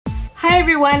Hi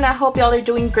everyone, I hope y'all are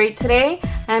doing great today.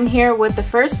 I'm here with the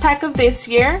first pack of this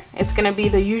year. It's going to be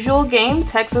the usual game,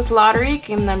 Texas Lottery,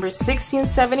 game number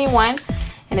 1671,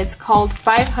 and it's called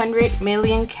 500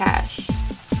 million cash.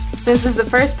 Since it's the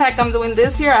first pack I'm doing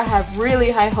this year, I have really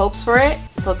high hopes for it,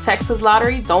 so Texas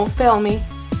Lottery, don't fail me.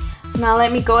 Now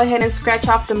let me go ahead and scratch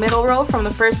off the middle row from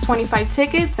the first 25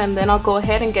 tickets, and then I'll go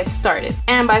ahead and get started.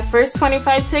 And by first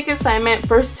 25 tickets, I meant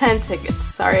first 10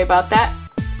 tickets. Sorry about that.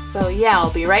 So yeah,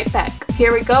 I'll be right back.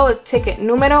 Here we go with ticket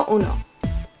numero uno.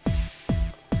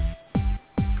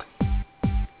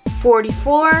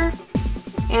 44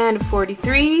 and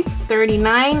 43,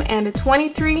 39 and a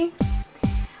 23,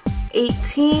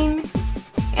 18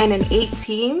 and an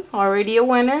 18, already a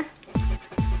winner.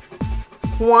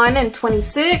 1 and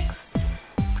 26,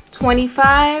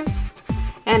 25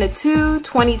 and a 2,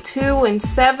 22 and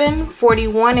 7,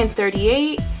 41 and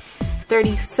 38,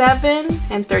 37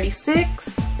 and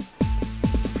 36,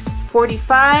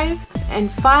 45 and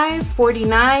 5,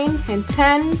 49 and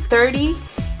 10, 30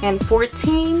 and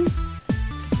 14,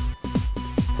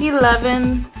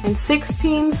 11 and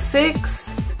 16,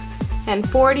 6 and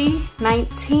 40,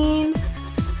 19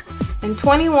 and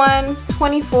 21,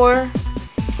 24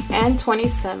 and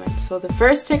 27. So the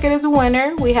first ticket is a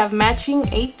winner. We have matching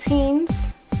 18s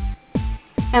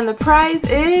and the prize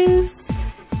is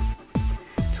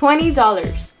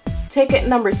 $20. Ticket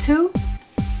number 2.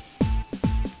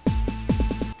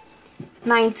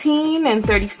 19 and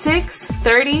 36,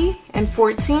 30 and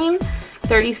 14,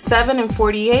 37 and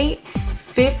 48,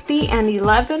 50 and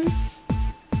 11,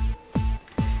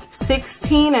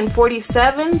 16 and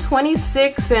 47,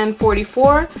 26 and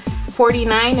 44,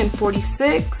 49 and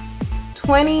 46,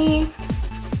 20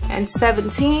 and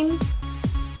 17,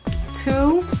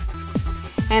 2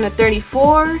 and a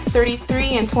 34,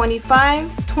 33 and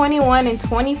 25, 21 and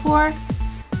 24,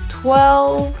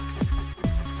 12,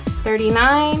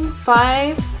 39,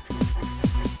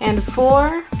 5 and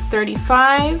 4,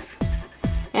 35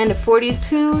 and a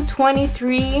 42,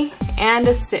 23 and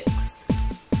a 6.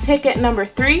 Ticket number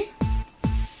 3.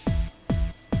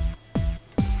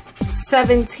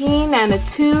 17 and a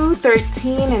 2,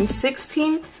 13 and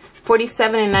 16,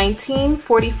 47 and 19,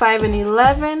 45 and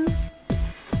 11,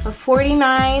 a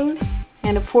 49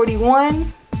 and a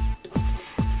 41,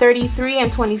 33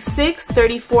 and 26,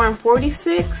 34 and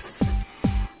 46,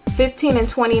 15 and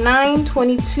 29,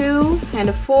 22 and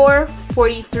a 4,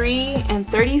 43 and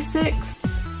 36,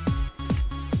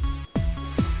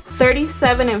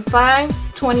 37 and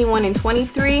 5, 21 and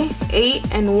 23,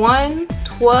 8 and 1,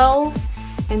 12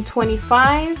 and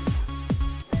 25.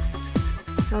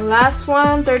 The last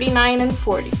one, 39 and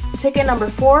 40. Ticket number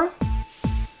 4.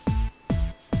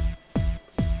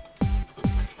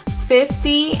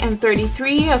 50 and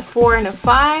 33, a 4 and a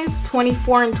 5,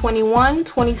 24 and 21,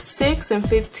 26 and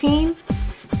 15,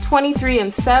 23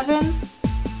 and 7,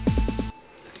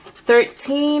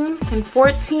 13 and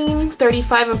 14,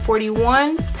 35 and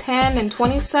 41, 10 and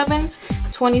 27,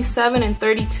 27 and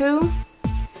 32,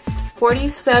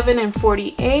 47 and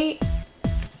 48,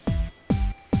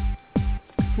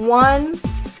 1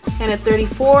 and a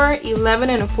 34, 11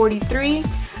 and a 43,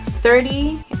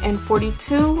 30 and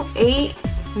 42, 8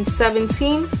 and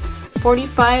 17,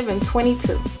 45 and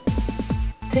 22.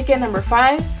 Ticket number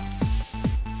 5.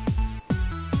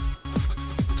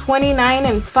 29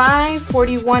 and 5,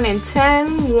 41 and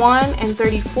 10, 1 and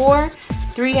 34,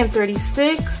 3 and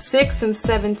 36, 6 and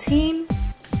 17,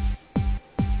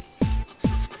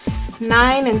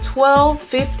 9 and 12,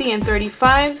 50 and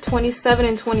 35, 27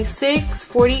 and 26,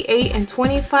 48 and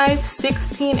 25,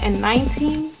 16 and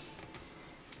 19,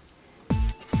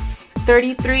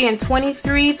 33 and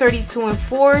 23, 32 and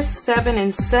 4, 7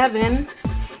 and 7,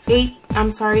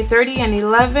 30 and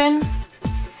 11,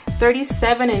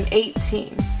 37 and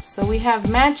 18. So we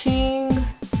have matching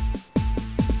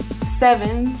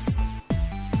 7s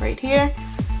right here.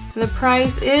 And the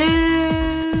price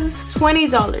is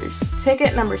 $20.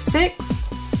 Ticket number 6.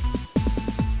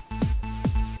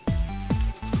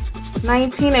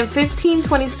 19 and 15,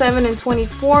 27 and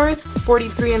 24,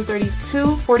 43 and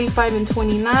 32, 45 and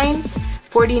 29,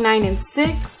 49 and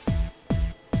 6,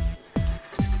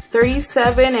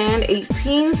 37 and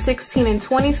 18, 16 and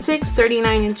 26,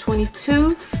 39 and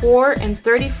 22, 4 and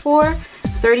 34,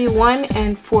 31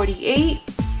 and 48,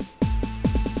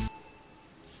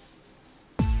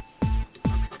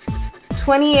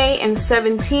 28 and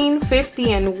 17,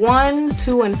 50 and 1,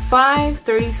 2 and 5,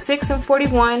 36 and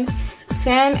 41,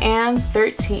 10 and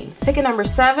 13. Ticket number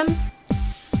 7.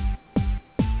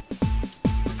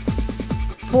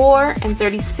 4 and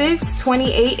 36,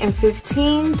 28 and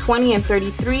 15, 20 and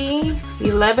 33,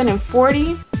 11 and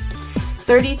 40,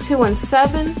 32 and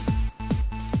 7,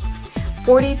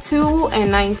 42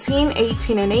 and 19,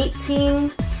 18 and 18,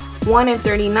 1 and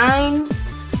 39,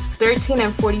 13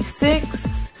 and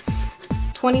 46,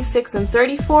 26 and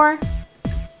 34,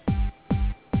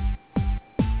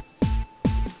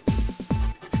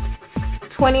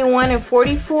 21 and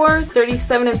 44,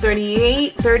 37 and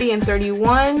 38, 30 and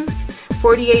 31,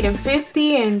 48 and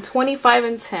 50, and 25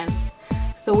 and 10.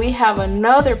 So we have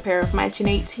another pair of matching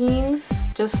 18s,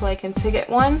 just like in ticket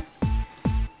 1.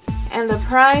 And the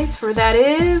price for that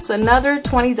is another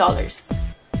 $20.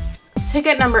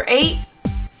 Ticket number 8,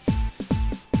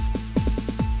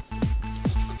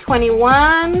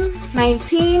 21,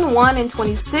 19, 1 and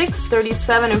 26,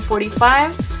 37 and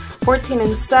 45, 14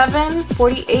 and 7,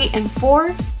 48 and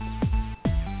 4,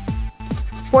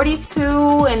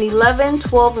 42 and 11,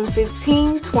 12 and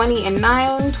 15, 20 and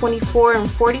 9, 24 and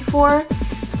 44,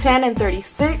 10 and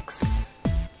 36,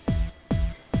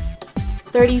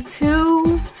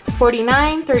 32,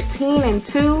 49, 13 and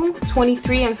 2,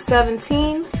 23 and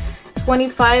 17,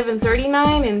 25 and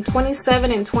 39, and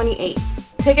 27 and 28.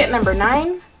 Ticket number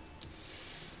 9,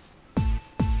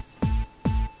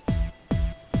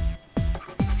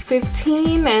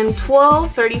 15 and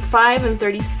 12, 35 and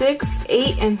 36,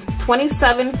 8 and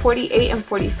 27, 48 and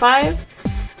 45,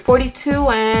 42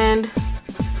 and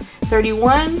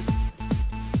 31,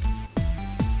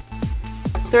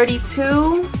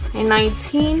 32 and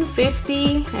 19,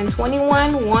 50 and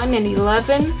 21, 1 and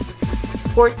 11,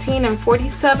 14 and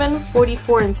 47,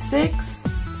 44 and 6,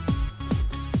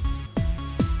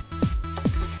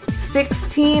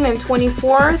 16 and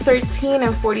 24, 13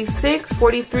 and 46,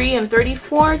 43 and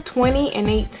 34, 20 and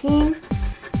 18,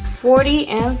 40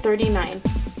 and 39.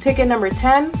 Ticket number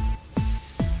 10,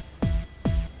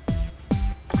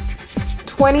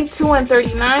 22 and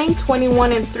 39,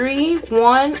 21 and 3,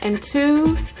 1 and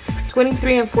 2,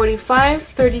 23 and 45,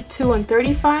 32 and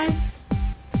 35,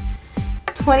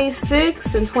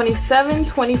 26 and 27,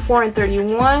 24 and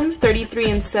 31, 33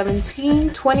 and 17,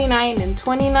 29 and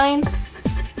 29,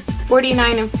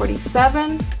 49 and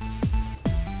 47,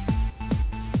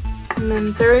 and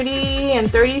then 30 and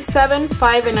 37,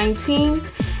 5 and 19,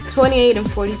 28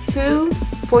 and 42,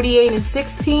 48 and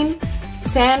 16,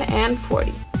 10 and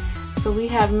 40. So we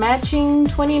have matching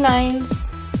 29s,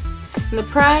 and the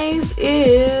price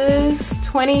is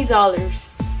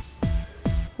 $20.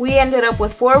 We ended up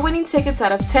with 4 winning tickets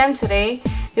out of 10 today.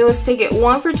 It was ticket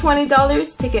 1 for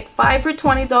 $20, ticket 5 for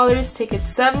 $20, ticket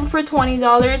 7 for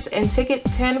 $20, and ticket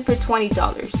 10 for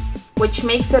 $20, which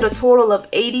makes it a total of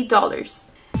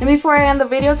 $80. And before I end the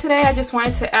video today, I just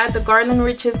wanted to add the Garland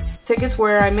Riches tickets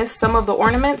where I missed some of the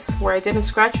ornaments, where I didn't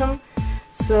scratch them.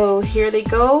 So here they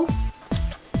go.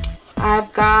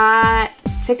 I've got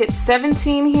ticket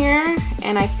 17 here,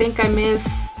 and I think I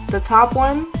missed the top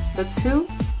one, the 2,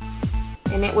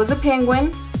 and it was a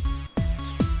penguin.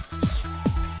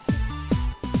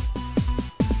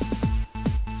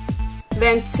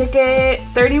 Then ticket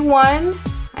 31,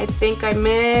 I think I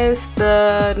missed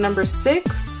the number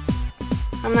 6.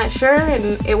 I'm not sure,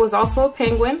 and it was also a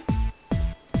penguin.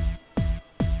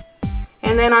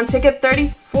 And then on ticket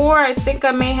 34, I think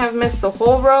I may have missed the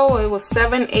whole row. It was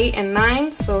 7, 8, and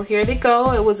 9. So here they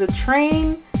go. It was a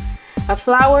train, a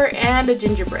flower, and a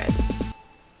gingerbread.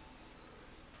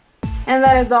 And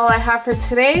that is all I have for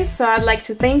today. So I'd like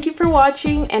to thank you for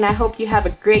watching, and I hope you have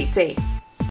a great day.